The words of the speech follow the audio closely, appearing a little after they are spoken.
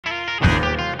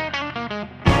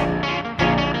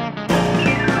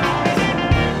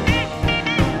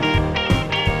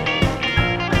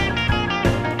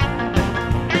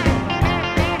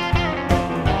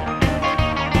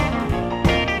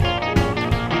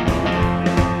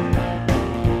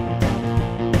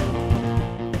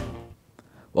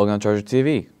Welcome to Charger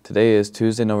TV. Today is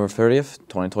Tuesday, November 30th,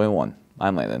 2021.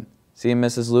 I'm Landon. See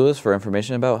Mrs. Lewis for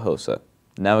information about HOSA.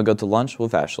 Now we go to lunch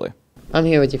with Ashley. I'm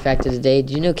here with your fact of the day.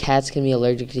 Do you know cats can be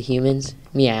allergic to humans?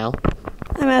 Meow.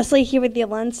 I'm Ashley here with your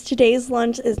lunch. Today's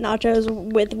lunch is nachos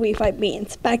with refried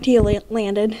beans. Back to you,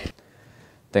 Landon.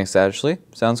 Thanks, Ashley.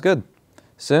 Sounds good.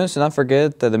 Students, do not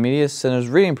forget that the Media Center's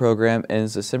reading program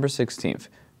ends December 16th.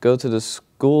 Go to the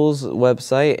school's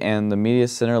website and the Media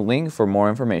Center link for more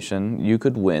information. You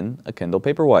could win a Kindle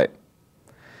Paperwhite.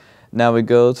 Now we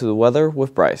go to the weather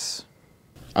with Bryce.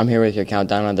 I'm here with your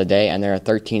countdown of the day, and there are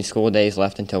 13 school days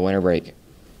left until winter break.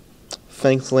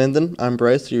 Thanks, Landon. I'm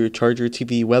Bryce, your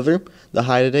Chargertv weather. The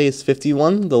high today is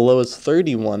 51, the low is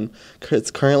 31.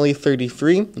 It's currently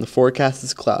 33, and the forecast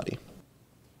is cloudy.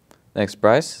 Thanks,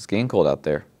 Bryce. It's getting cold out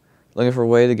there. Looking for a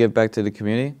way to give back to the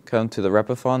community? Come to the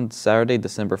Repathon Saturday,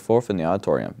 December 4th in the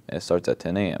auditorium. It starts at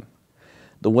 10 a.m.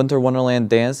 The Winter Wonderland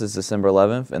Dance is December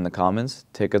 11th in the Commons.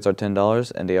 Tickets are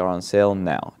 $10 and they are on sale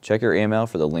now. Check your email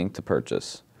for the link to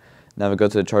purchase. Now we go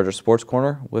to the Charger Sports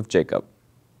Corner with Jacob.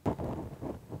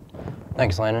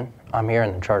 Thanks, Landon. I'm here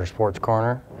in the Charger Sports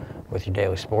Corner with your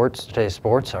daily sports. Today's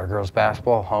sports are girls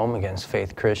basketball home against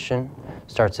Faith Christian.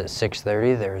 Starts at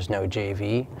 6:30. There is no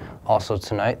JV. Also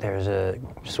tonight there's a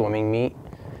swimming meet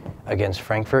against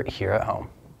Frankfurt here at home.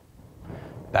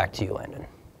 Back to you, Landon.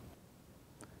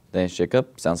 Thanks,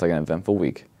 Jacob. Sounds like an eventful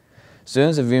week.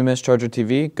 Students, if you missed Charger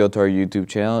TV, go to our YouTube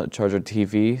channel at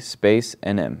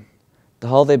Chargertv/NM. The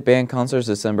Holiday Band Concert is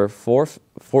December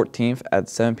 14th at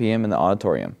 7 p.m. in the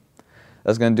auditorium.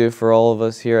 That's going to do it for all of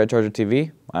us here at Charger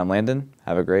TV. I'm Landon.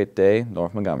 Have a great day,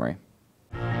 North Montgomery.